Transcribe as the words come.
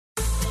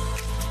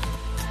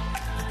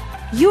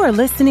You are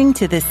listening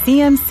to the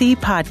CMC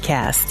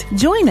Podcast.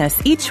 Join us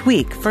each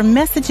week for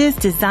messages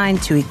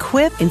designed to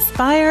equip,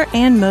 inspire,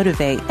 and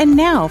motivate. And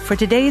now for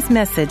today's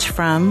message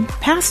from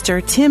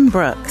Pastor Tim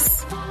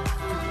Brooks.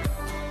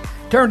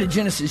 Turn to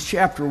Genesis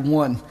chapter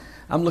 1.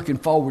 I'm looking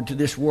forward to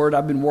this word.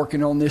 I've been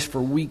working on this for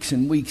weeks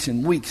and weeks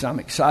and weeks. I'm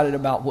excited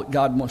about what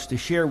God wants to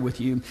share with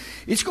you.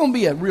 It's going to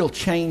be a real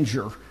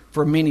changer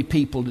for many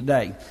people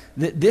today.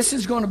 This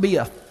is going to be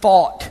a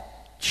thought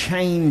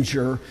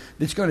changer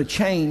that's going to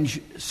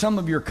change some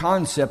of your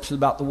concepts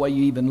about the way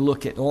you even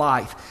look at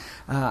life.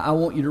 I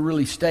want you to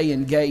really stay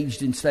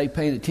engaged and stay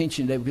paying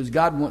attention today because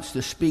God wants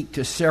to speak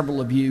to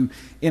several of you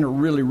in a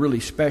really,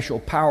 really special,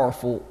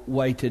 powerful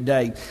way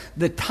today.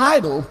 The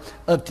title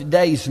of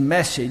today's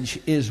message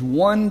is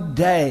One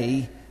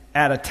Day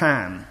at a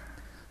Time.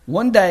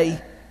 One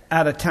day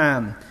at a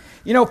time.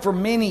 You know, for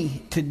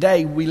many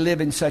today, we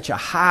live in such a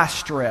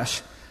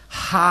high-stress,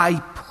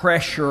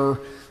 high-pressure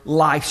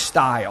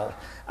lifestyle.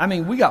 I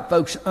mean, we got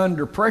folks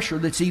under pressure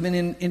that's even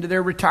into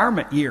their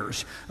retirement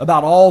years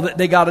about all that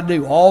they got to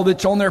do, all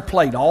that's on their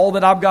plate, all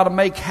that I've got to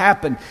make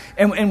happen.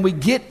 And we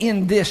get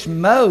in this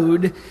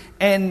mode,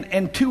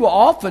 and too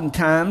often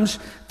times,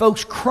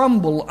 folks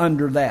crumble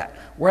under that.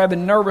 We're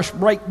having nervous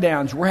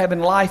breakdowns. We're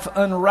having life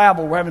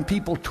unravel. We're having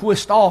people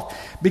twist off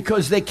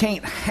because they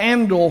can't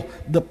handle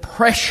the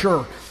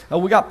pressure.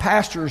 We got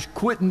pastors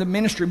quitting the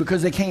ministry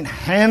because they can't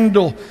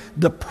handle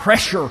the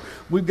pressure.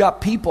 We've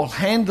got people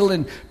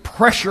handling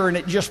pressure and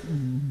it just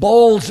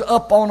boils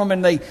up on them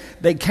and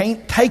they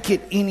can't take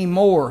it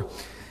anymore.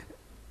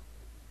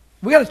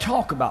 We got to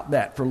talk about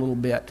that for a little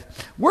bit.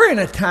 We're in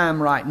a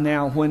time right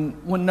now when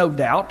no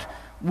doubt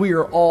we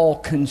are all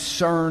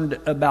concerned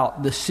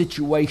about the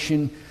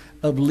situation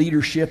of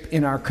leadership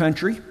in our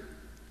country.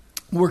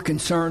 We're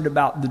concerned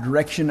about the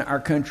direction our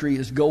country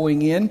is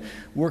going in.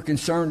 We're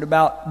concerned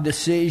about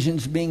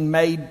decisions being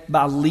made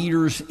by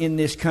leaders in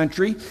this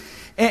country.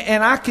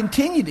 And I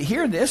continue to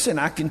hear this, and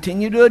I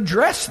continue to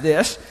address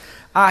this.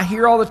 I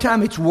hear all the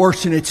time, it's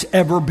worse than it's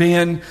ever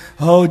been.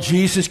 Oh,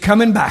 Jesus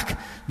coming back.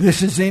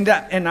 This is the end.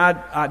 And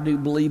I do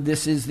believe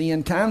this is the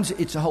end times.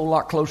 It's a whole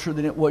lot closer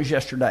than it was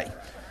yesterday.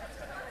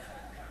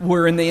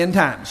 We're in the end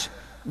times.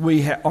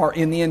 We are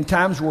in the end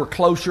times. We're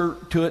closer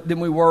to it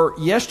than we were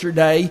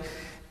yesterday.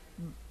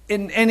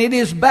 And it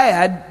is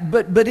bad,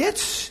 but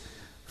it's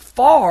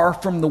far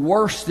from the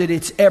worst that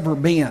it's ever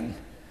been.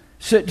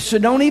 So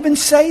don't even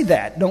say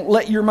that. Don't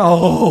let your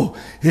mouth,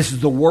 this is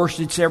the worst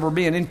it's ever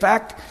been. In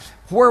fact,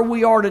 where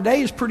we are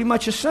today is pretty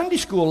much a Sunday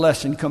school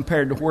lesson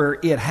compared to where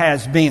it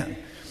has been.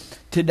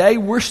 Today,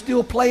 we're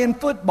still playing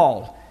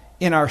football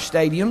in our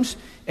stadiums,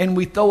 and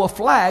we throw a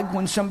flag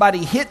when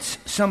somebody hits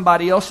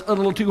somebody else a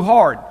little too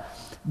hard.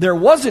 There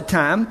was a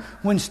time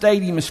when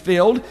stadium is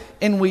filled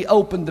and we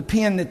opened the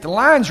pen that the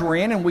Lions were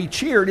in and we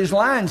cheered as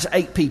Lions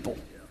ate people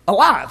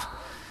alive.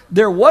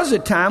 There was a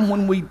time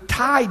when we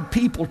tied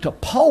people to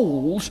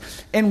poles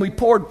and we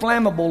poured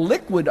flammable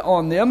liquid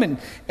on them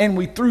and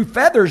we threw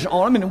feathers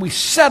on them and we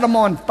set them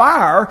on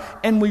fire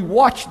and we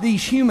watched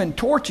these human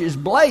torches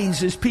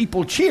blaze as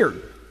people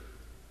cheered.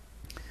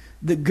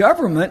 The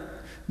government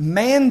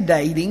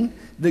mandating,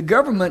 the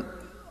government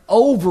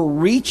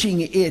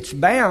overreaching its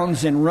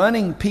bounds and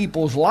running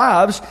people's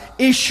lives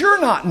is sure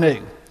not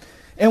new.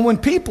 And when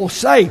people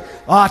say,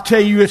 I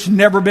tell you, it's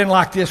never been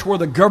like this where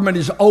the government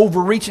is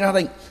overreaching, I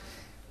think,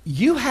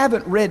 you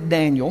haven't read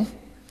Daniel.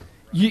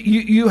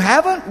 You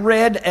haven't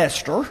read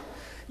Esther.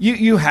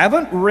 You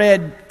haven't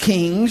read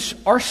Kings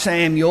or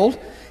Samuel.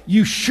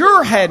 You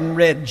sure hadn't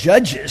read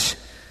Judges.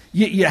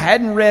 You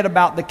hadn't read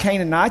about the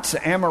Canaanites,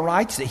 the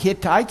Amorites, the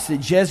Hittites, the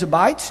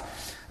Jebusites.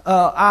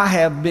 I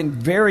have been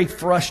very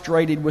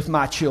frustrated with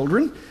my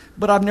children,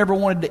 but I've never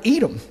wanted to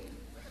eat them.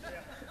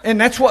 And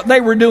that's what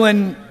they were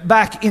doing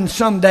back in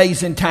some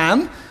days in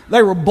time.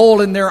 They were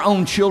boiling their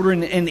own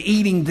children and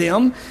eating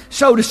them.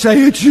 So to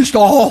say it's just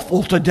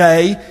awful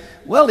today,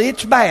 well,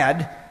 it's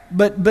bad,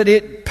 but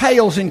it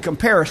pales in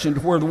comparison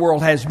to where the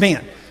world has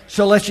been.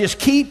 So let's just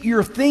keep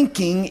your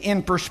thinking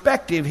in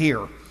perspective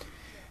here.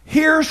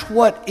 Here's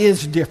what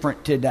is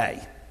different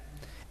today.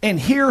 And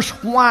here's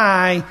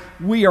why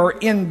we are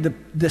in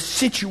the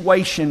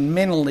situation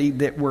mentally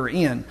that we're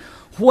in.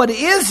 What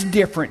is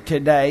different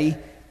today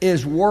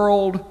is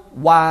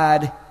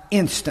worldwide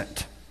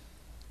instant.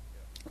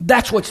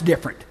 That's what's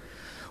different.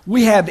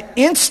 We have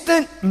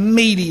instant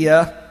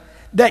media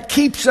that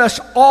keeps us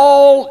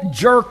all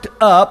jerked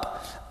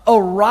up.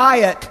 A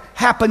riot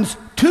happens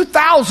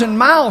 2,000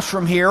 miles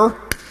from here,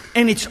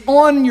 and it's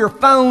on your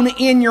phone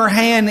in your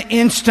hand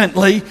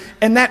instantly,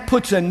 and that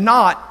puts a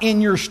knot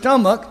in your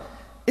stomach.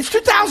 It's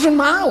 2,000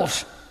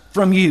 miles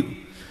from you.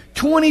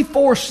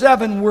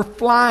 24/7, we're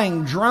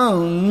flying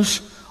drones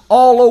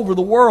all over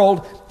the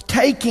world,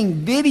 taking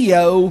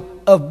video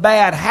of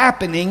bad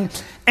happening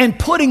and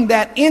putting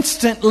that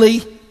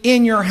instantly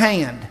in your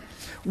hand.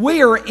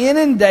 We are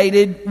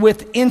inundated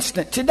with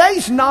instant.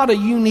 Today's not a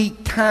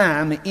unique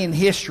time in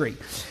history.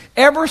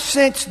 Ever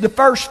since the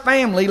first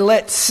family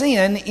let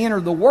sin enter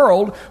the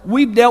world,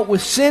 we've dealt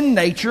with sin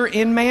nature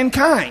in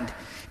mankind.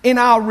 And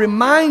I'll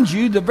remind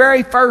you, the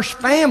very first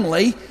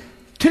family,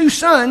 2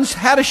 sons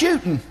had a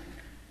shooting.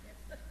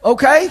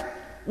 Okay?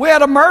 We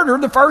had a murder,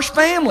 the first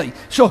family.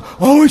 So,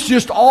 it's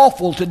just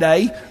awful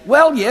today.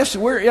 Well, yes,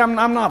 I'm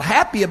not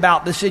happy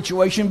about the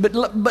situation, but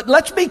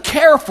let's be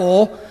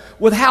careful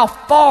with how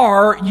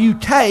far you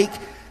take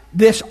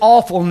this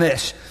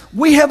awfulness.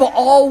 We have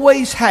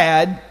always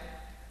had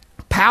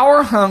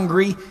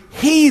power-hungry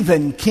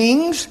heathen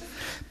kings,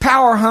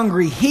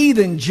 power-hungry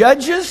heathen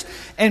judges,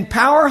 and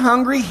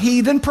power-hungry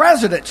heathen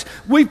presidents.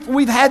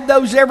 We've had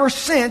those ever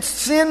since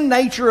sin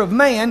nature of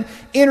man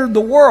entered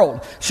the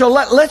world. So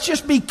let's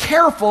just be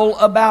careful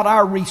about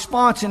our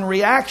response and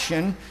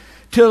reaction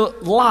to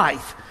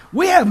life.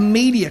 We have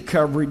media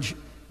coverage.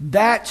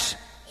 That's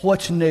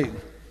what's new.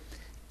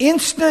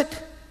 Instant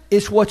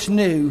is what's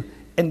new,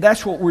 and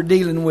that's what we're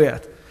dealing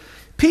with.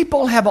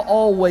 People have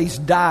always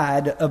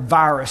died of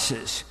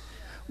viruses.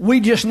 We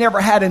just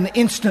never had an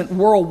instant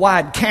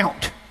worldwide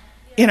count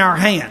in our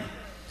hand.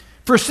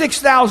 For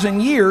 6,000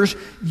 years,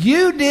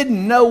 you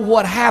didn't know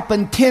what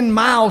happened 10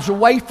 miles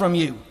away from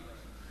you.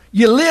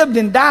 You lived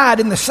and died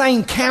in the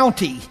same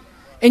county,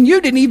 and you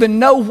didn't even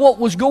know what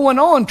was going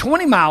on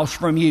 20 miles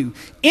from you.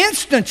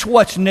 Instant's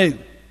what's new.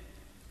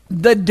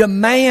 The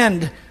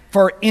demand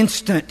for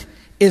instant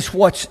is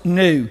what's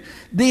new.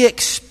 The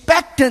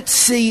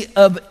expectancy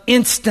of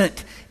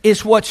instant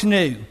is what's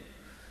new.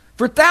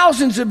 For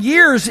thousands of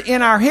years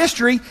in our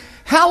history,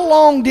 how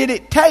long did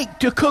it take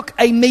to cook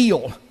a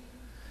meal?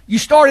 You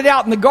started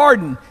out in the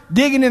garden,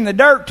 digging in the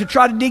dirt to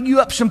try to dig you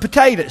up some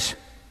potatoes.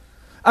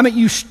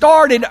 You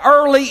started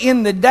early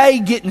in the day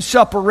getting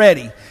supper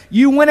ready.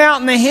 You went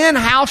out in the hen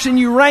house and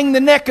you wrung the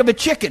neck of a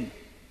chicken.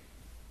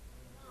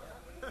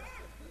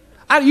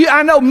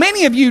 I know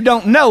many of you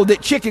don't know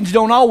that chickens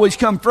don't always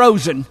come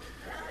frozen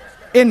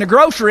in the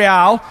grocery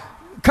aisle.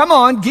 Come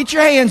on, get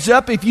your hands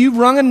up if you've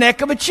wrung a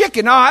neck of a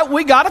chicken. All right,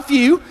 we got a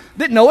few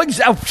that know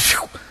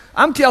exactly.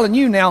 I'm telling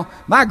you now,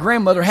 my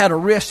grandmother had a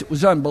wrist that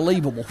was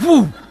unbelievable.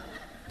 Whew.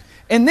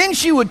 And then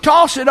she would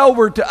toss it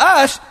over to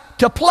us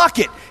to pluck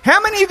it. How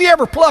many of you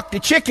ever plucked a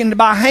chicken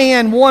by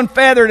hand, one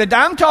feather at a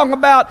time? I'm talking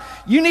about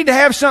you need to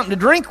have something to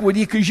drink with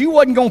you because you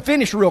wasn't going to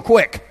finish real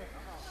quick.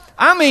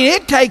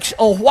 It takes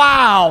a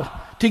while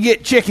to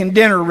get chicken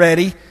dinner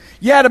ready.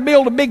 You had to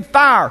build a big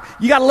fire.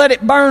 You got to let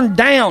it burn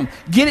down.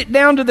 Get it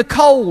down to the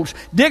coals.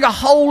 Dig a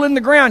hole in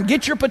the ground.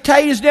 Get your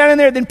potatoes down in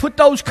there. Then put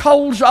those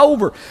coals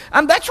over.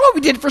 That's what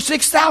we did for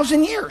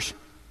 6,000 years.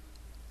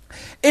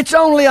 It's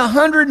only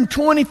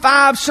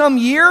 125 some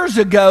years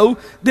ago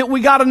that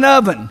we got an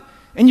oven.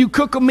 And you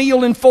cook a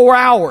meal in 4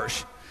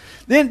 hours.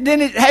 Then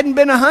it hadn't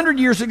been 100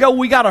 years ago.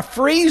 We got a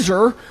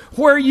freezer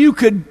where you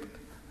could,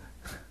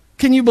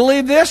 can you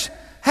believe this?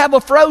 Have a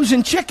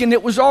frozen chicken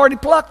that was already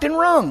plucked and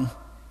wrung.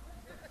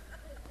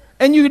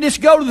 And you could just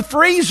go to the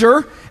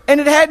freezer, and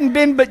it hadn't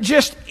been but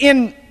just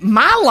in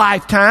my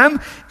lifetime,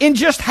 in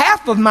just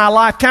half of my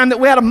lifetime, that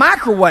we had a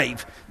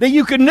microwave, that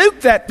you could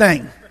nuke that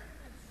thing.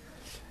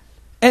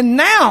 And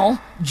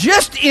now,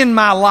 just in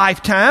my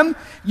lifetime,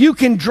 you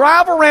can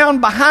drive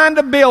around behind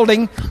a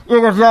building, you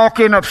would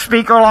walk in a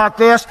speaker like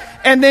this,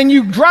 and then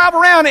you drive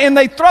around and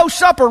they throw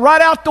supper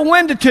right out the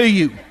window to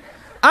you.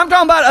 I'm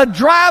talking about a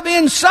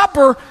drive-in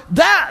supper.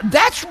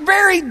 That's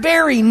very,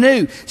 very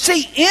new.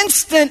 See,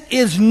 instant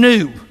is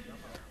new.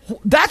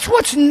 That's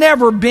what's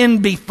never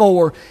been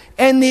before.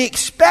 And the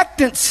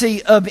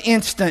expectancy of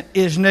instant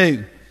is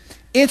new.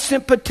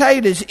 Instant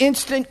potatoes,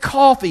 instant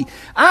coffee.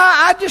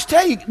 I just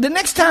tell you, the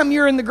next time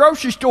you're in the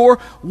grocery store,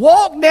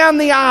 walk down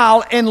the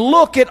aisle and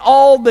look at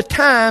all the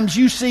times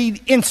you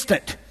see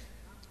instant.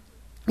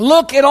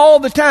 Look at all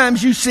the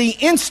times you see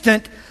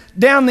instant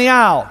down the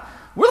aisle.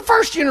 We're the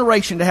first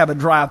generation to have a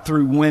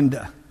drive-through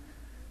window.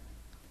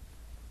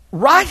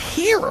 Right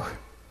here,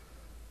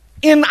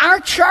 in our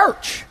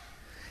church,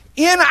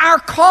 in our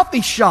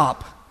coffee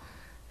shop.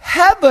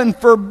 Heaven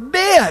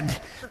forbid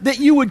that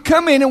you would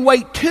come in and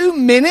wait 2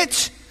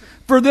 minutes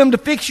for them to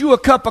fix you a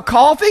cup of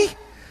coffee.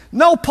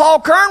 No, Paul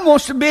Kern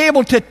wants to be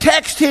able to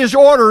text his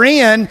order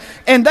in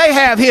and they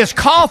have his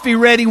coffee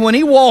ready when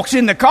he walks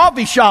in the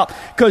coffee shop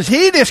because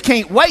he just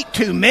can't wait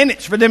 2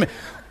 minutes for them.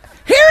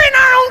 Here in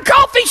our own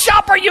coffee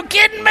shop, are you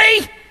kidding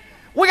me?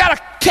 We got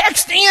to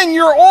text in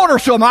your order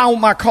so I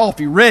want my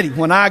coffee ready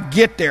when I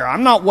get there.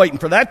 I'm not waiting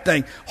for that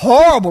thing.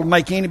 Horrible to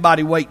make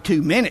anybody wait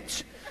 2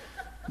 minutes.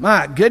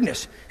 My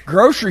goodness.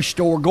 Grocery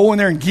store, go in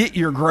there and get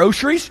your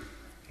groceries.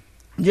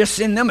 Just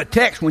send them a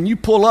text. When you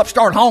pull up,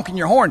 start honking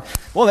your horn.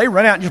 Well, they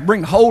run out and just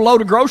bring a whole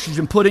load of groceries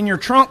and put in your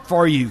trunk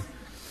for you.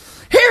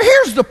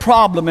 Here's the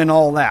problem in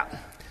all that.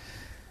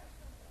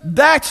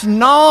 That's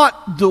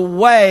not the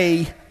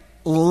way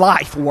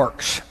life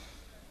works.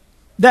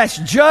 That's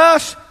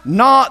just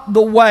not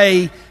the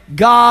way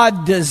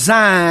God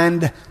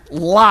designed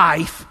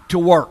life to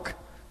work.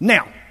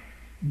 Now,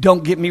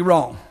 don't get me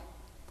wrong.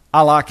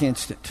 I like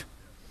instant.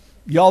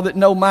 Y'all that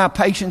know my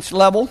patience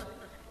level,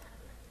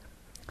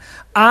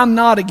 I'm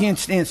not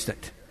against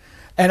instant.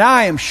 And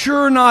I am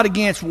sure not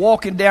against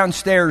walking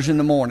downstairs in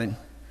the morning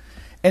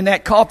and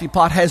that coffee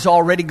pot has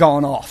already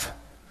gone off.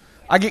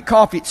 I get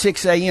coffee at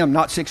 6 a.m.,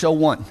 not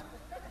 6:01.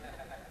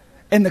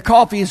 And the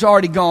coffee has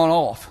already gone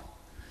off.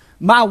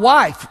 My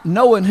wife,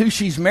 knowing who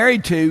she's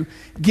married to,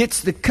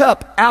 gets the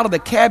cup out of the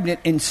cabinet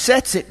and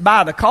sets it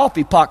by the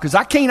coffee pot because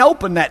I can't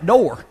open that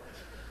door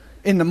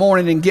in the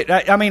morning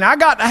and I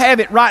got to have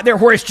it right there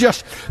where it's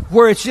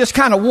just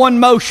kind of one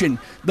motion.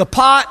 The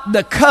pot,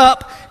 the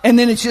cup, and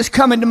then it's just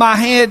coming to my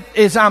head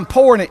as I'm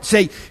pouring it.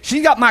 See,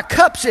 she's got my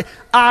cups.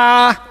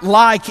 I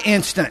like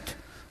instant.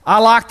 I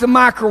like the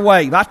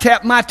microwave. I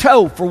tap my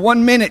toe for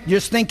 1 minute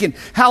just thinking,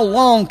 how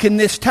long can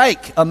this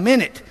take? A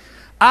minute.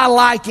 I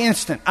like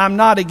instant. I'm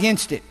not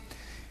against it.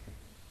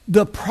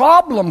 The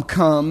problem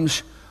comes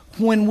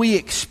when we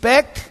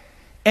expect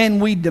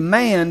and we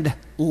demand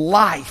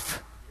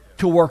life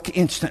to work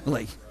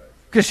instantly.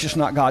 Because it's just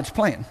not God's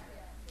plan.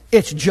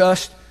 It's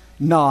just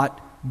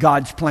not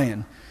God's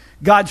plan.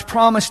 God's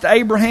promise to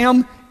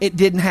Abraham, it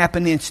didn't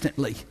happen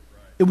instantly.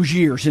 It was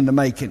years in the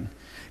making.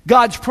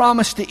 God's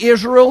promise to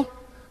Israel,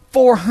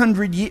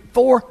 400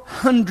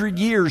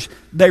 years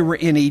they were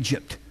in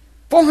Egypt.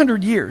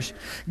 400 years.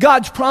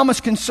 God's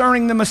promise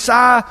concerning the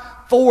Messiah,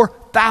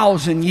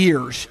 4,000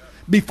 years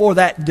before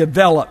that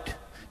developed.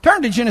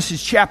 Turn to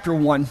Genesis chapter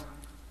 1.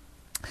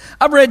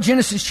 I've read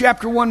Genesis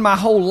chapter 1 my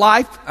whole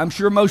life. I'm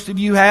sure most of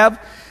you have.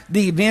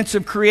 The events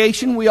of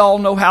creation, we all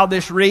know how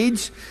this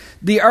reads.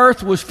 The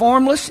earth was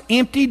formless,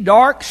 empty,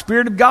 dark,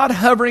 Spirit of God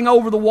hovering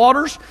over the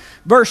waters.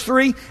 Verse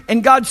 3,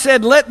 and God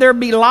said, let there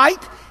be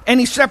light. And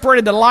He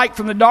separated the light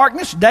from the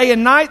darkness. Day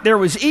and night, there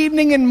was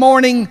evening and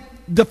morning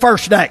the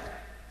first day.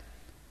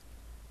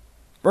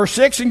 Verse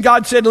 6, and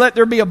God said, let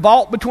there be a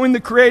vault between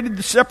the created,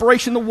 the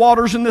separation of the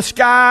waters and the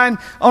sky, and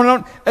on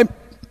and on. And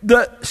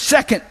the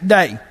second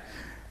day.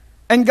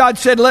 And God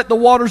said, let the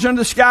waters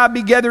under the sky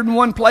be gathered in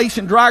one place,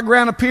 and dry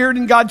ground appeared.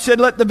 And God said,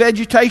 let the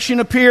vegetation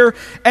appear.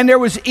 And there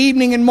was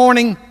evening and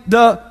morning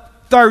the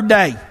third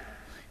day.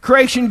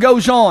 Creation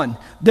goes on.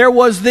 There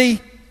was the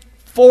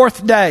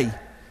fourth day.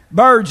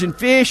 Birds and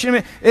fish.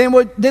 And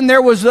then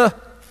there was the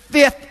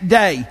fifth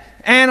day.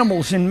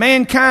 Animals and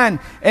mankind.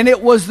 And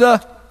it was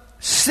the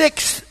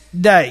sixth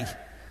day.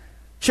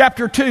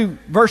 Chapter 2,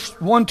 verse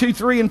 1, 2,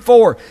 3, and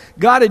 4.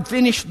 God had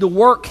finished the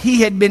work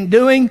He had been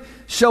doing,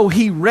 so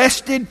He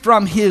rested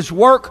from His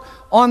work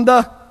on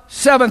the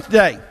seventh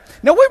day.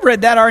 Now, we've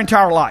read that our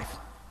entire life.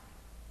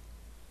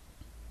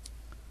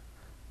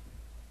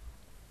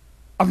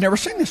 I've never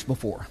seen this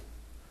before.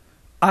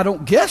 I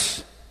don't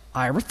guess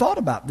I ever thought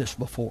about this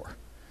before.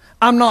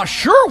 I'm not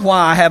sure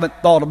why I haven't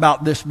thought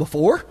about this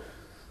before.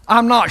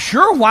 I'm not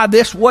sure why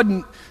this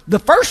wasn't the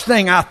first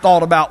thing I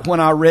thought about when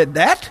I read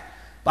that.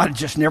 I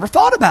just never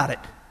thought about it.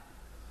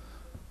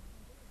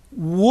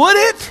 Would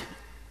it?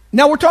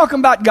 Now we're talking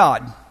about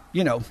God,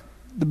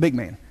 the big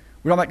man.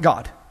 We're talking about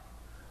God.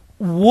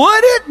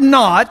 Would it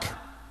not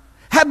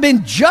have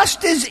been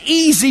just as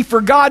easy for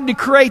God to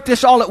create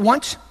this all at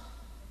once?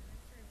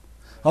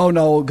 Oh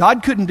no,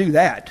 God couldn't do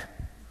that.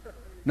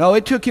 No,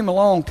 it took Him a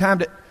long time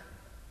to...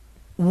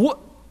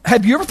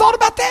 Have you ever thought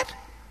about that?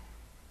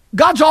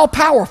 God's all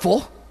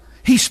powerful.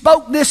 He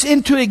spoke this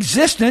into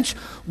existence.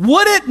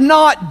 Would it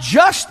not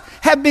just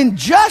have been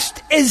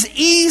just as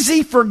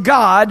easy for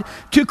God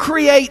to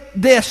create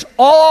this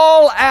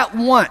all at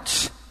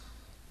once?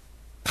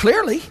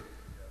 Clearly,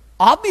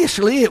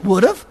 obviously it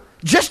would have.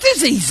 Just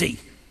as easy.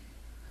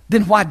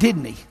 Then why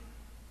didn't He?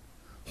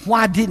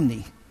 Why didn't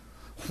He?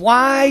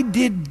 Why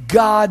did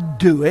God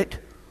do it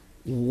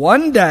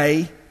one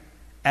day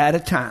at a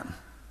time?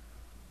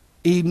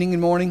 Evening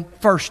and morning,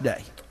 first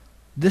day.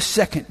 The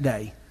second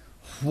day.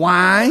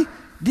 Why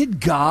did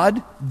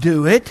God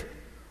do it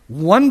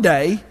one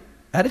day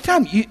at a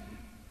time?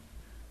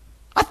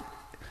 I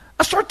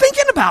started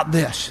thinking about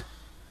this.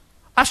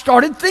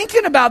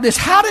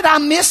 How did I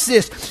miss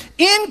this?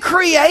 In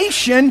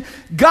creation,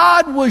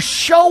 God was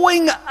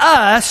showing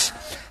us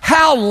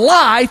how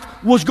life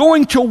was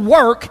going to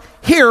work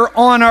here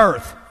on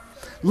earth.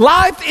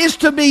 Life is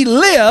to be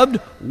lived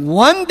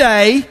one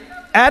day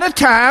at a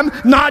time,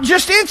 not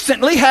just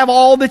instantly have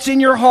all that's in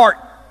your heart.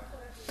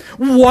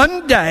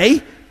 One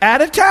day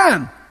at a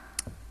time.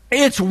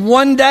 It's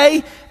one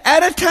day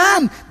at a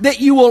time that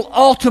you will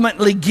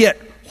ultimately get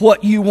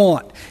what you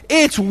want.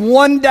 It's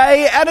one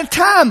day at a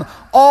time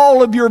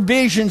all of your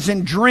visions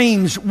and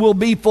dreams will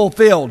be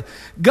fulfilled.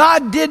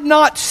 God did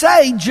not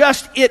say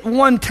just at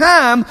one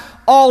time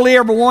all He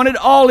ever wanted,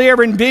 all He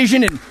ever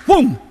envisioned, and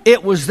boom,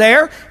 it was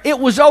there. It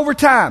was over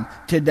time.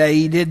 Today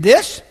He did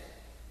this.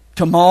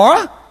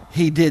 Tomorrow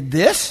He did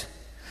this.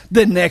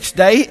 The next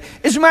day.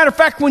 As a matter of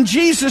fact, when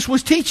Jesus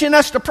was teaching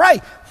us to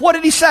pray, what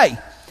did He say?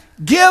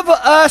 Give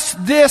us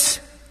this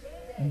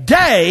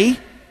day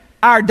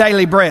our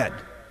daily bread.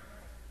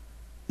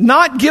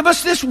 Not give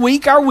us this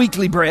week our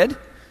weekly bread.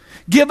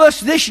 Give us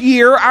this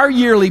year our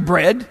yearly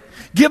bread.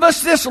 Give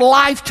us this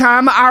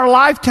lifetime our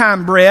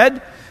lifetime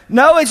bread.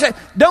 No, it's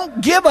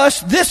don't give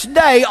us this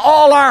day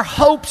all our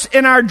hopes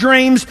and our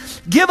dreams.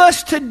 Give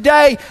us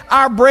today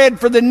our bread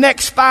for the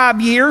next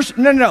 5 years.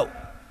 No.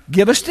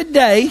 Give us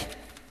today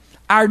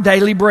our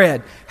daily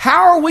bread.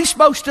 How are we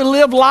supposed to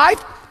live life?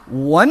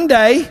 One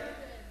day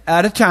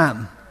at a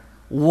time.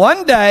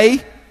 One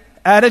day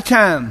at a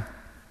time.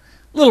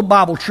 Little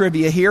Bible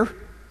trivia here.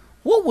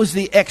 What was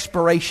the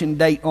expiration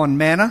date on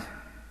manna?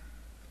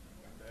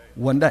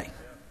 One day.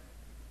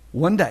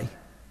 One day.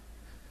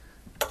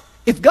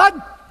 If God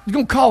was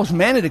going to cause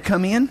manna to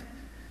come in,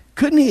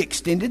 couldn't He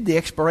extended the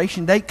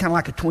expiration date kind of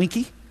like a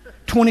Twinkie?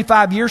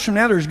 25 years from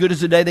now, they're as good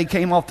as the day they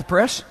came off the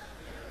press.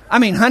 I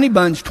mean, honey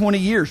buns, 20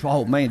 years.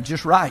 Oh, man,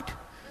 just right.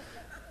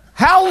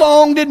 How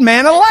long did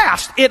manna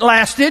last? It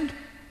lasted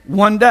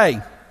one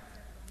day.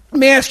 Let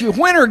me ask you,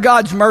 when are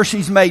God's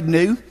mercies made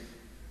new?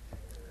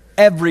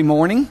 Every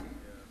morning.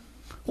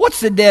 What's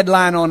the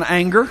deadline on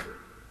anger?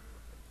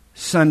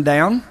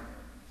 Sundown.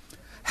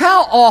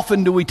 How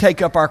often do we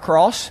take up our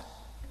cross?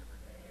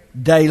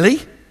 Daily.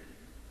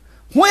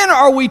 When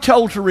are we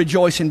told to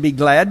rejoice and be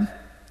glad?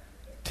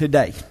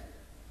 Today.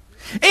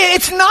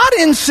 It's not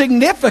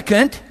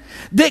insignificant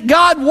that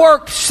God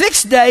worked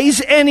 6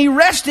 days and He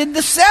rested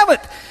the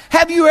seventh.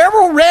 Have you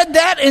ever read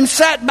that and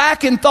sat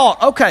back and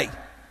thought, okay,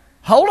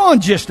 hold on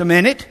just a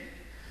minute.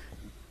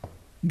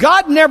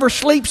 God never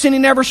sleeps and He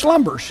never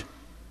slumbers.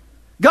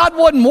 God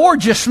wasn't more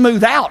just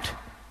smooth out.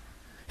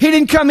 He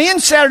didn't come in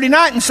Saturday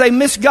night and say,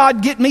 Miss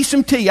God, get me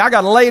some tea. I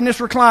got to lay in this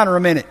recliner a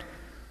minute.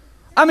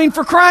 I mean,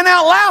 for crying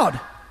out loud.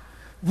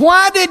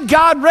 Why did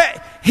God rest?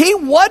 He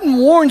wasn't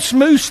worn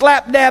smooth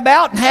slap dab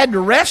out and had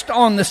to rest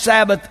on the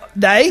Sabbath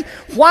day.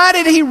 Why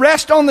did He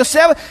rest on the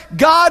Sabbath?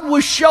 God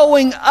was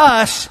showing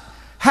us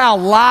how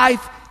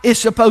life is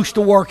supposed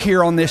to work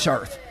here on this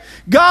earth.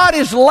 God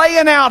is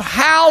laying out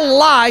how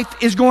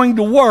life is going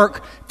to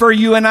work for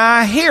you and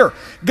I here.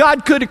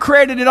 God could have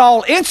created it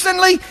all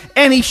instantly,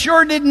 and He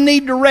sure didn't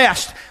need to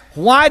rest.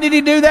 Why did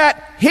He do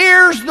that?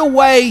 Here's the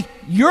way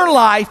your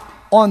life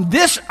on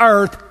this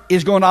earth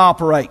is going to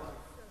operate.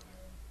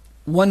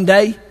 One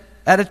day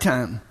at a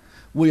time.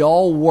 We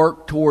all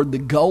work toward the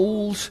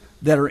goals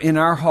that are in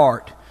our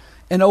heart.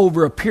 And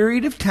over a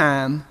period of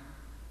time,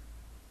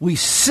 we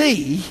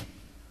see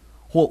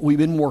what we've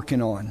been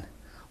working on.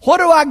 What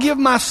do I give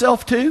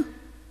myself to?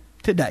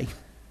 Today.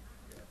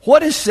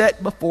 What is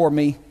set before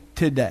me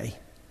today?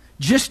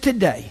 Just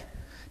today.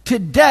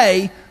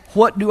 Today,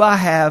 what do I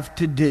have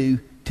to do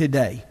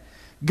today?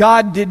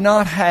 God did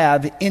not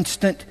have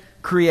instant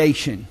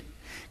creation.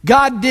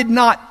 God did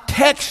not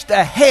text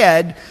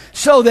ahead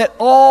so that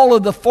all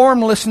of the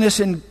formlessness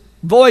and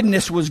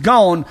voidness was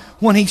gone.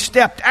 When He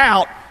stepped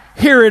out,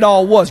 here it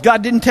all was.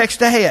 God didn't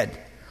text ahead.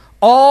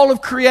 All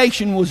of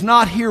creation was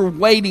not here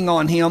waiting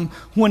on Him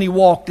when He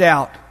walked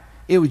out.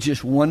 It was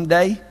just one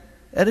day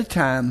at a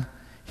time.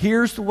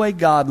 Here's the way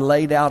God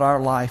laid out our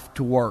life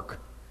to work.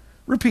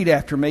 Repeat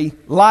after me.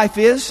 Life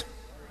is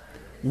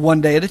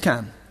one day at a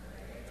time.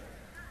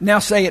 Now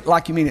say it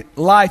like you mean it.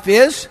 Life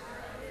is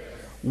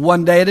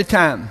one day at a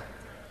time.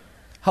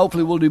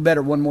 Hopefully we'll do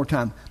better one more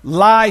time.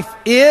 Life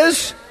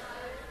is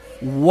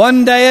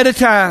one day at a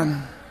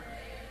time.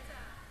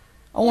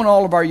 I want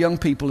all of our young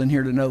people in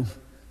here to know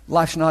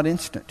life's not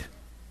instant.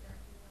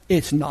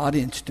 It's not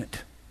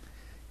instant.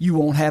 You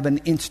won't have an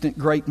instant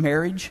great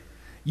marriage.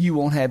 You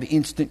won't have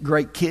instant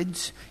great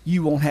kids.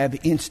 You won't have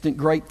instant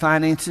great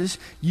finances.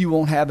 You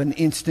won't have an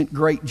instant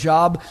great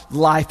job.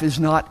 Life is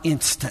not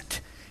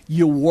instant.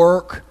 You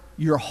work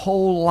your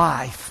whole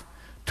life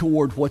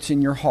toward what's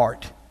in your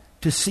heart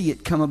to see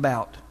it come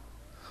about.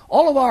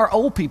 All of our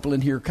old people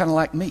in here are kind of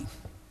like me.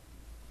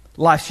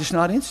 Life's just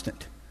not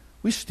instant.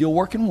 We're still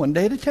working one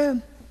day at a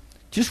time.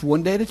 Just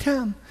one day at a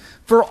time.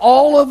 For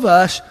all of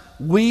us,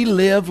 we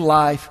live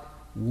life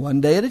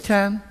one day at a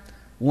time.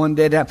 One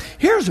day at a time.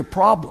 Here's a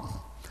problem.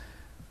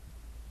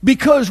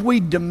 Because we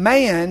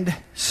demand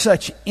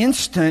such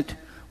instant,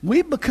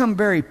 we become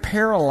very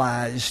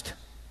paralyzed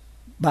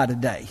by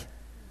today.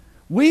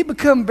 We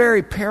become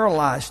very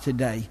paralyzed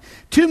today.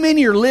 Too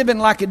many are living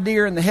like a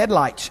deer in the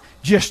headlights,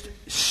 just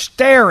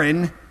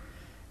staring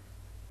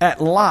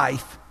at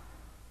life.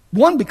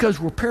 One, because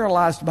we're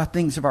paralyzed by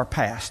things of our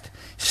past.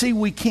 See,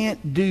 we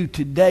can't do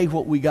today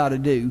what we got to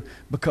do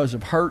because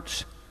of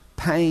hurts,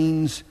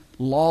 pains,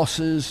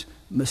 losses,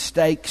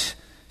 mistakes,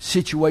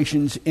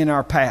 situations in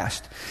our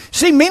past.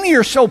 See, many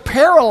are so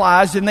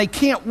paralyzed and they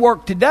can't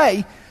work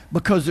today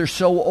because they're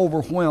so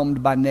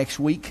overwhelmed by next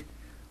week.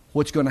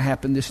 What's going to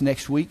happen this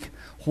next week?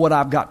 What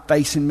I've got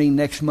facing me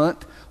next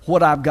month?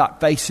 What I've got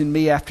facing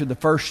me after the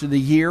first of the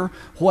year?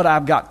 What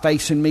I've got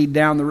facing me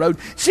down the road?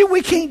 See,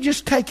 we can't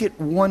just take it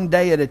one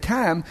day at a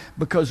time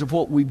because of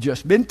what we've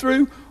just been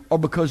through or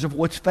because of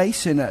what's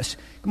facing us.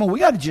 Come on, we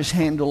got to just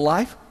handle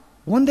life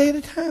one day at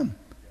a time.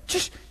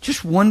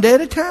 Just one day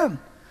at a time.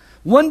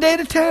 One day at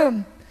a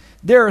time.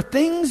 There are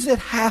things that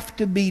have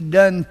to be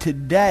done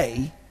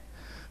today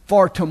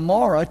for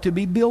tomorrow to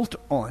be built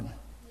on.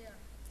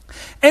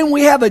 And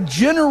we have a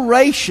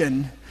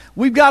generation,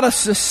 we've got a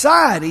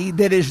society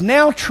that is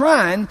now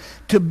trying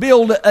to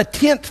build a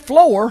 10th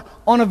floor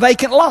on a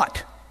vacant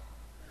lot.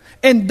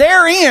 And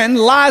therein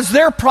lies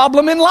their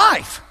problem in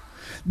life.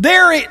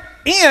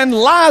 Therein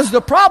lies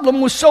the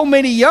problem with so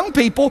many young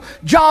people,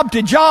 job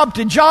to job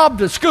to job,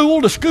 to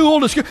school to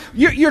school to school.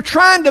 You're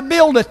trying to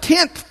build a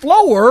 10th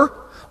floor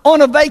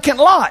on a vacant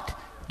lot.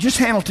 just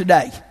handle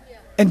today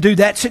and do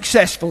that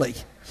successfully.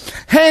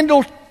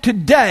 Handle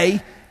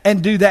today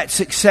and do that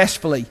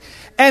successfully.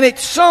 And at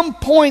some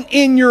point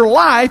in your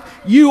life,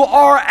 you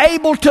are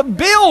able to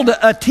build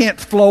a 10th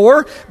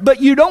floor, but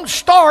you don't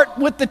start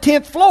with the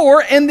 10th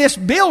floor, and this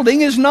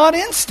building is not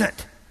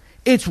instant.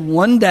 It's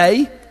one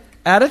day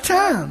at a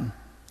time.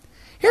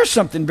 Here's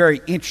something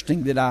very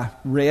interesting that I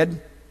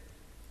read.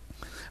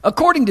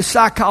 According to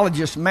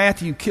psychologists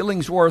Matthew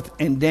Killingsworth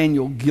and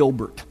Daniel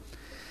Gilbert,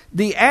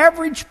 the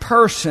average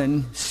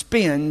person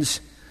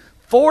spends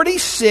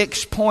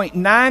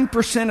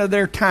 46.9% of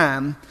their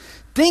time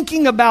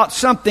thinking about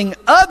something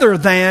other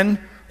than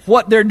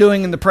what they're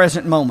doing in the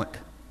present moment.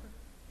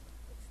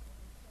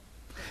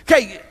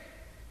 Okay,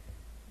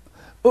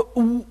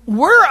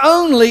 we're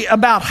only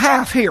about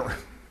half here.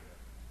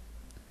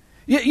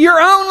 You're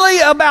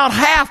only about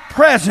half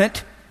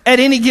present at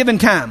any given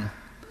time.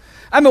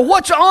 I mean,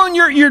 what's on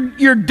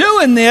you're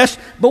doing this,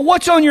 but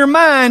what's on your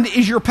mind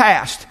is your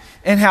past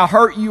and how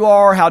hurt you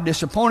are, how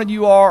disappointed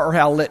you are, or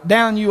how let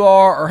down you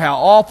are, or how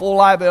awful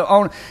life is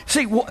on.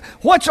 See,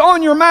 what's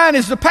on your mind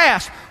is the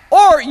past.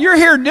 Or you're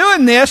here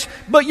doing this,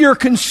 but you're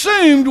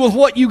consumed with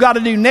what you got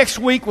to do next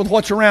week, with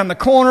what's around the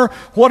corner.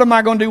 What am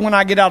I going to do when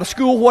I get out of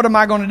school? What am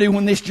I going to do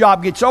when this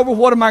job gets over?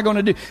 What am I going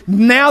to do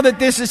now that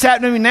this is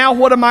happening to me? Now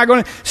what am I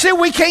going to... See,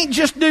 we can't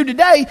just do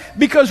today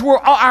because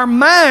our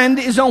mind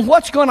is on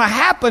what's going to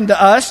happen to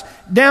us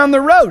down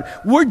the road.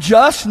 We're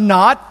just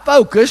not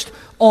focused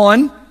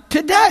on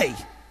today.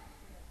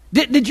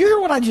 Did you hear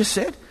what I just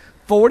said?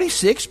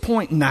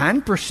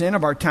 46.9%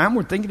 of our time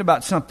we're thinking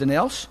about something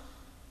else.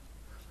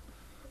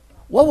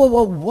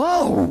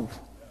 Whoa.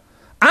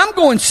 I'm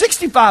going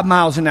 65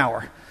 miles an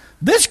hour.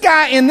 This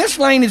guy in this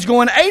lane is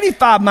going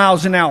 85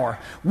 miles an hour.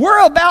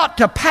 We're about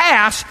to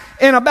pass,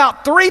 and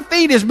about 3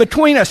 feet is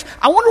between us.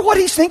 I wonder what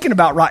he's thinking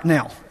about right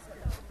now.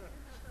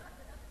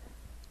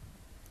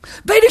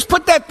 They just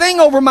put that thing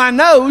over my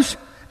nose,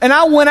 and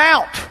I went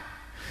out.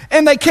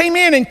 And they came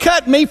in and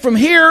cut me from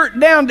here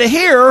down to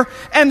here,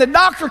 and the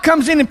doctor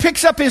comes in and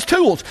picks up his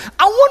tools.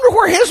 I wonder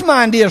where his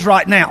mind is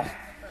right now.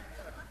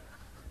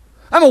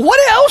 I mean, what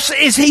else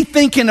is he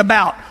thinking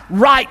about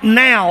right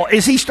now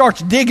as he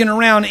starts digging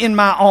around in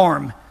my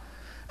arm?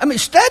 I mean,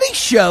 studies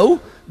show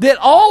that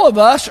all of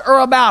us are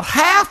about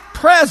half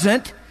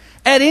present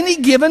at any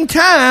given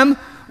time.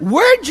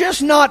 We're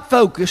just not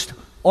focused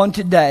on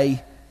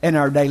today and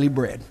our daily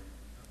bread.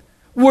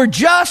 We're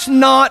just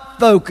not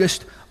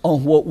focused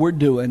on what we're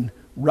doing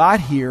right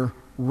here,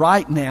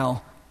 right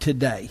now,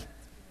 today.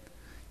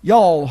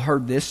 Y'all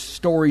heard this.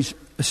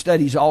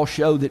 Studies all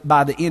show that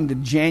by the end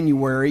of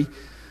January,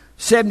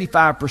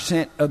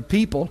 75% of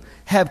people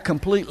have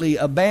completely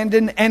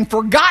abandoned and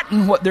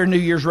forgotten what their New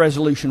Year's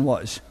resolution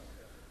was.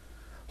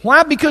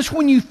 Why? Because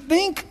when you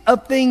think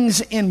of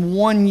things in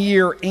 1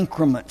 year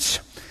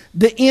increments,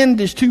 the end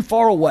is too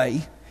far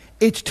away,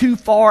 it's too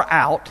far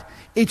out,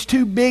 it's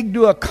too big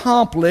to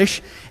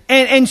accomplish,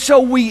 and so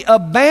we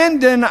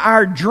abandon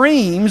our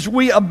dreams,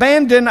 we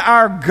abandon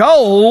our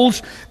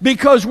goals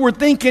because we're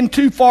thinking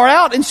too far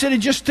out instead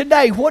of just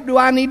today. What do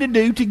I need to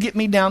do to get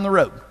me down the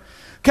road?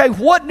 Okay,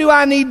 what do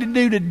I need to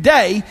do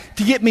today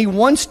to get me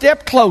one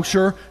step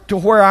closer to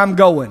where I'm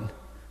going?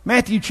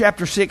 Matthew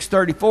chapter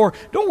 6:34.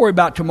 Don't worry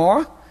about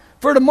tomorrow.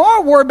 For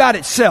tomorrow will worry about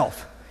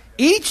itself.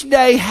 Each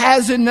day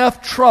has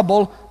enough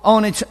trouble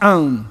on its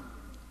own.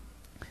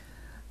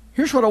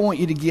 Here's what I want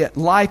you to get.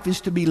 Life is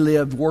to be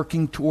lived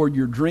working toward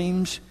your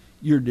dreams,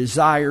 your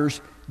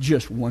desires,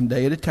 just one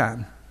day at a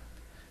time.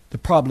 The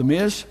problem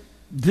is,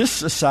 this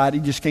society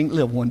just can't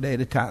live one day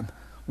at a time.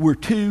 We're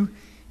too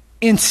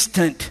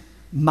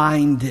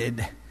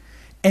instant-minded.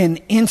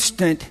 And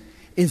instant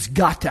has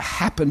got to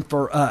happen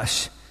for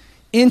us.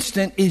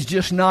 Instant is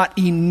just not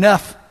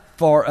enough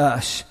for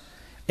us.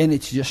 And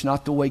it's just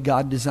not the way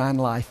God designed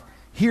life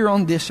here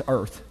on this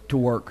earth to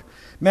work.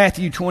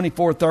 Matthew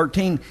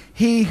 24:13,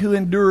 he who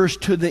endures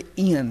to the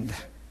end.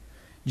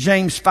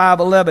 James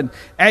 5:11,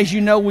 as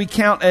you know, we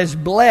count as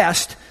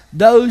blessed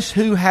those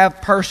who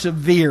have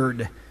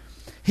persevered.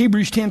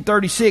 Hebrews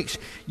 10:36,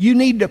 you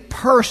need to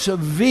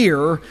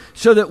persevere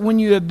so that when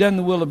you have done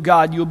the will of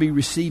God, you'll be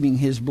receiving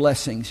His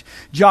blessings.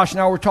 Josh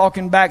and I were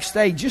talking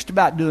backstage just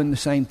about doing the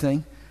same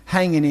thing,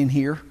 hanging in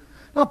here.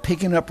 Not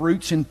picking up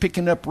roots and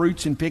picking up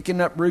roots and picking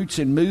up roots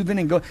and moving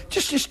and going.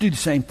 Just do the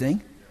same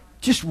thing.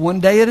 Just one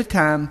day at a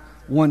time,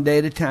 one day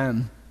at a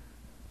time.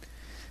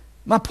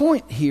 My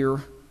point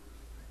here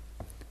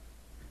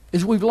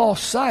is we've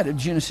lost sight of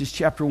Genesis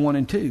chapter 1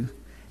 and 2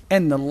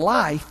 and the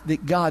life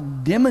that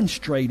God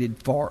demonstrated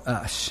for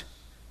us.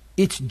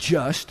 It's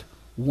just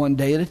one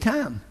day at a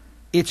time.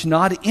 It's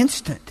not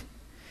instant.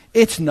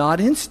 It's not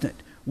instant.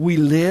 We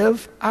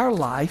live our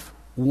life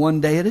one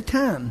day at a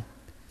time.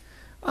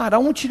 All right, I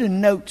want you to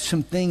note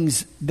some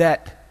things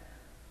that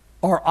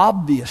are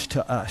obvious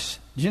to us.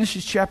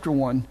 Genesis chapter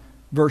 1,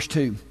 verse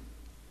 2.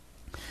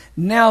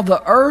 Now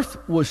the earth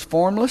was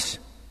formless,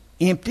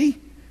 empty,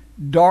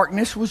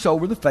 darkness was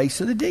over the face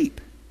of the deep.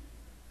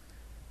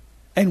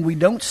 And we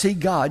don't see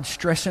God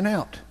stressing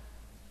out.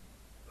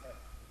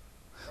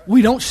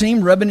 We don't see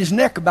him rubbing his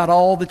neck about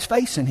all that's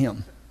facing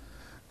him.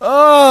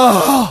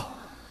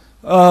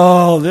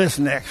 This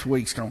next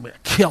week's going to be a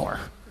killer.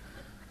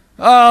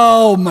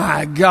 Oh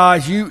my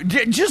gosh, you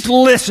just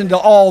listen to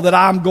all that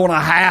I'm going to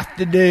have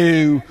to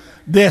do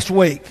this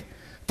week.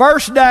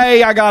 First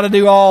day, I got to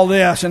do all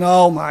this, and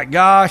oh my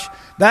gosh,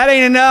 that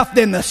ain't enough.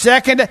 Then the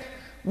second day,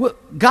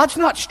 God's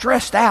not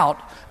stressed out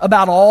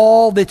about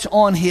all that's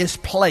on his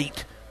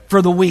plate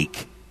for the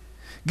week.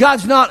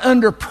 God's not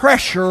under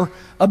pressure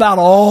about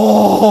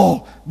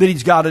all that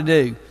he's got to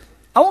do.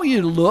 I want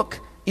you to look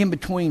in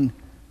between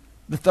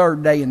the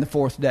third day and the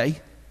fourth day.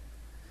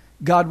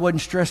 God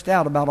wasn't stressed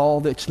out about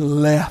all that's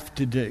left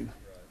to do.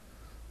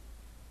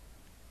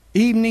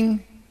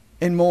 Evening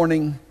and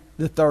morning,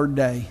 the third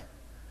day.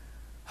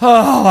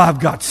 Oh,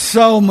 I've got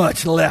so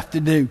much left to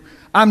do.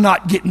 I'm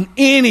not getting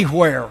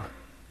anywhere.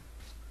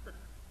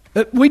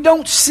 We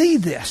don't see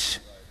this.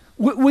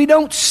 We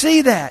don't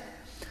see that.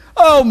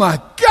 Oh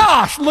my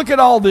gosh, look at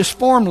all this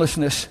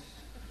formlessness.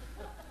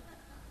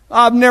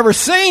 I've never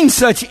seen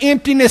such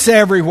emptiness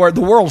everywhere.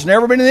 The world's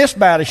never been in this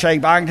bad a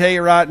shape, I can tell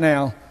you right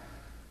now.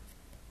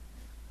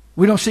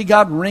 We don't see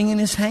God wringing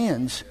his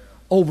hands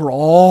over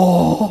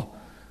all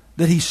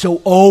that he's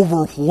so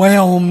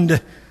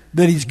overwhelmed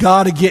that he's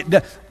got to get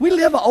done. We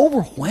live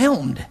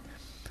overwhelmed.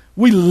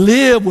 We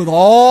live with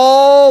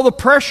all the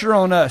pressure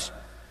on us.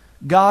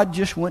 God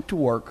just went to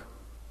work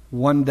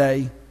one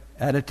day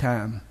at a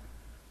time.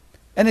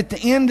 And at the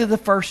end of the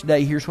first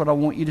day, here's what I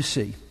want you to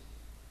see.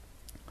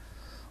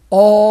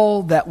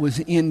 All that was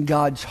in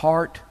God's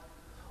heart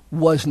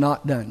was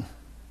not done.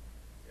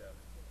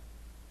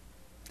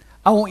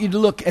 I want you to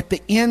look at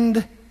the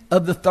end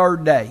of the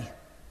third day.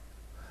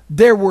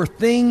 There were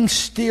things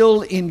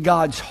still in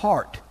God's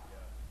heart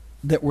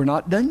that were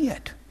not done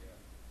yet.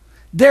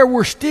 There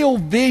were still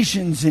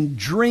visions and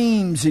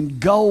dreams and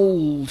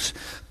goals,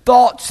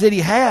 thoughts that he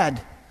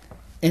had,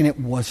 and it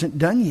wasn't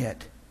done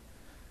yet.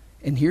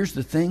 And here's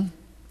the thing,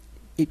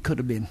 it could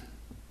have been.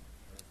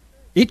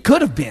 It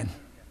could have been.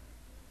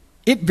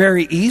 It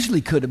very easily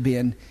could have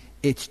been.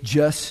 It's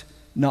just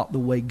not the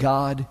way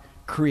God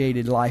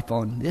created life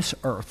on this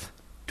earth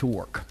to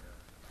work.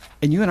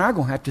 And you and I are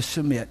going to have to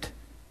submit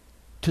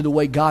to the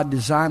way God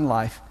designed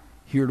life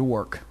here to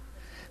work.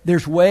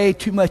 There's way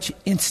too much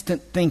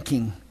instant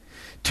thinking.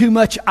 Too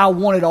much I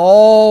want it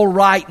all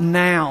right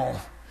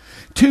now.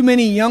 Too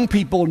many young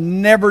people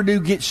never do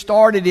get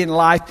started in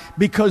life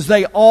because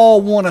they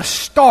all want to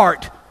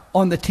start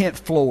on the 10th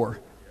floor.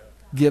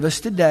 Give us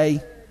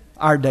today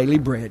our daily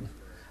bread.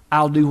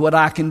 I'll do what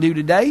I can do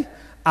today.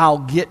 I'll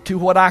get to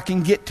what I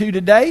can get to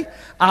today.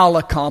 I'll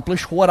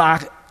accomplish what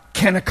I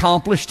can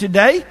accomplish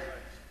today.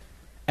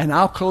 And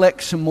I'll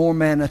collect some more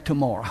manna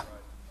tomorrow.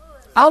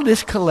 I'll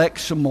just collect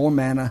some more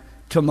manna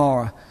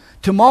tomorrow.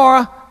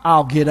 Tomorrow,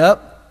 I'll get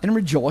up and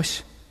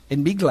rejoice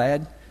and be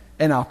glad.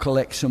 And I'll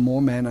collect some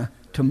more manna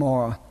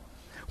tomorrow.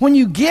 When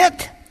you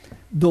get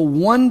the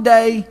one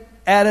day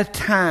at a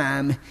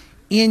time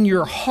in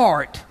your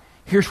heart,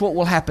 here's what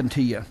will happen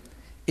to you.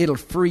 It'll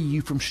free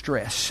you from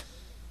stress.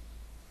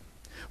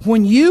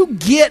 When you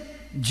get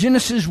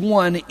Genesis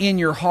 1 in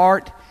your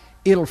heart,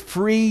 it'll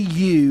free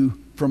you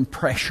from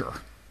pressure.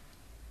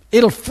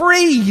 It'll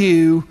free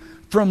you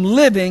from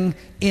living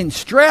in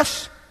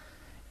stress,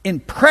 in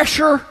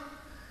pressure,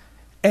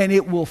 and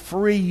it will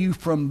free you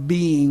from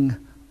being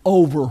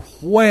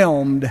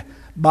overwhelmed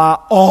by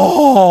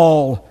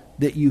all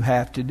that you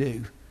have to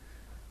do.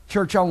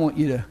 Church, I want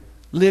you to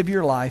live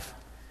your life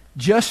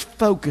just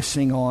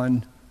focusing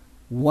on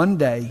one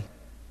day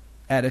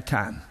at a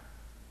time.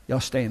 Y'all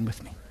stand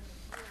with me.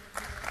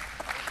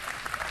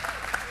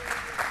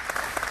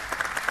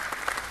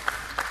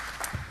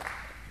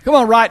 Come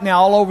on, right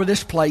now, all over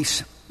this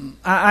place.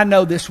 I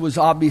know this was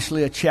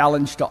obviously a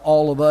challenge to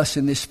all of us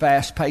in this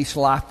fast-paced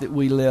life that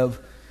we live.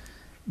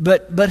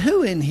 But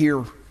who in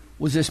here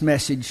was this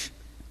message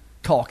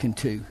talking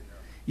to?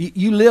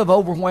 You live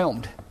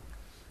overwhelmed.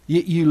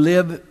 You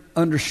live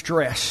under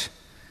stress.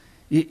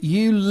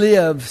 You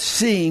live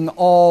seeing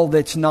all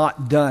that's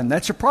not done.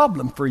 That's a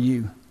problem for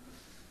you.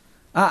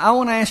 I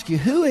want to ask you,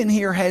 who in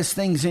here has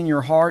things in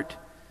your heart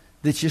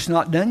that's just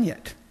not done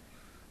yet?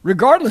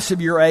 Regardless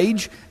of your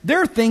age,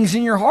 there are things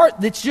in your heart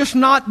that's just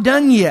not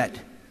done yet.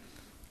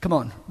 Come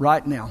on,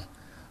 right now.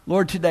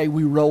 Lord, today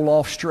we roll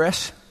off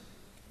stress.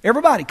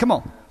 Everybody, come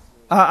on.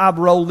 I've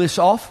rolled this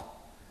off.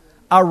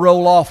 I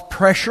roll off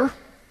pressure.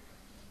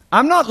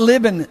 I'm not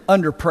living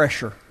under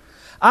pressure.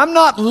 I'm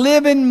not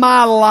living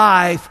my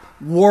life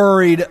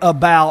worried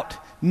about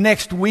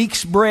next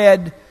week's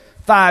bread,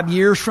 5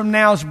 years from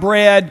now's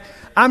bread.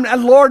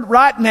 Lord,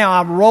 right now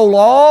I roll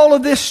all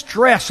of this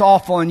stress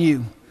off on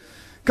you.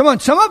 Come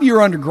on, some of you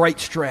are under great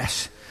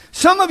stress.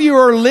 Some of you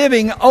are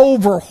living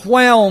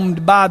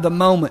overwhelmed by the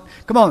moment.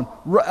 Come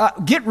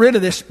on, get rid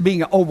of this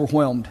being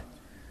overwhelmed.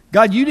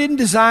 God, you didn't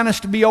design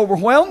us to be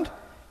overwhelmed.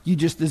 You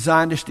just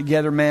designed us to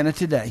gather manna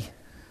today.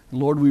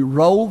 Lord, we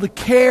roll the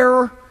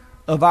care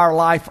of our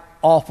life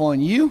off on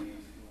you,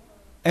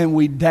 and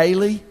we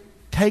daily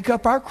take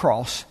up our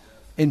cross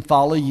and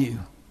follow you.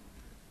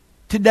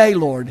 Today,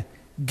 Lord,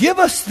 Give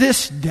us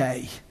this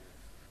day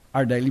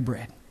our daily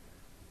bread.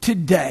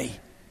 Today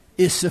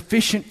is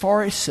sufficient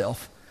for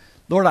itself.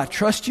 Lord, I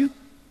trust you.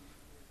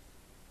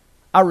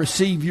 I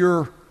receive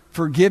your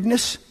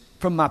forgiveness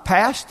from my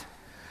past.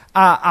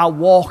 I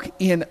walk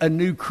in a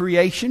new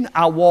creation.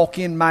 I walk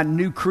in my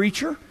new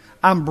creature.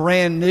 I'm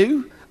brand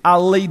new. I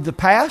leave the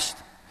past.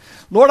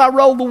 Lord, I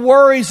roll the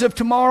worries of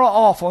tomorrow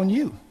off on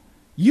you.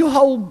 You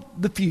hold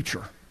the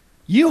future.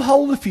 You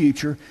hold the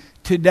future.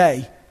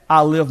 Today,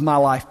 I live my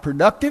life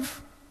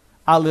productive.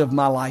 I live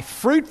my life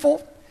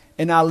fruitful.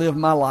 And I live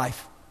my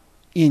life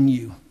in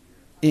you.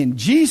 In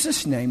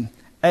Jesus' name,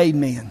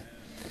 amen.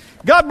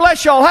 God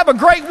bless y'all. Have a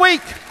great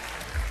week.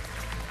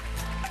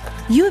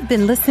 You have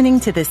been listening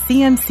to the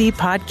CMC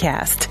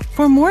Podcast.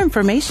 For more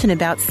information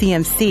about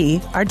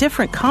CMC, our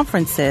different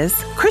conferences,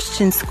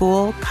 Christian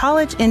school,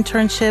 college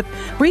internship,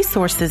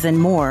 resources, and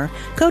more,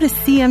 go to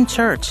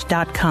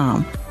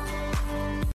cmchurch.com.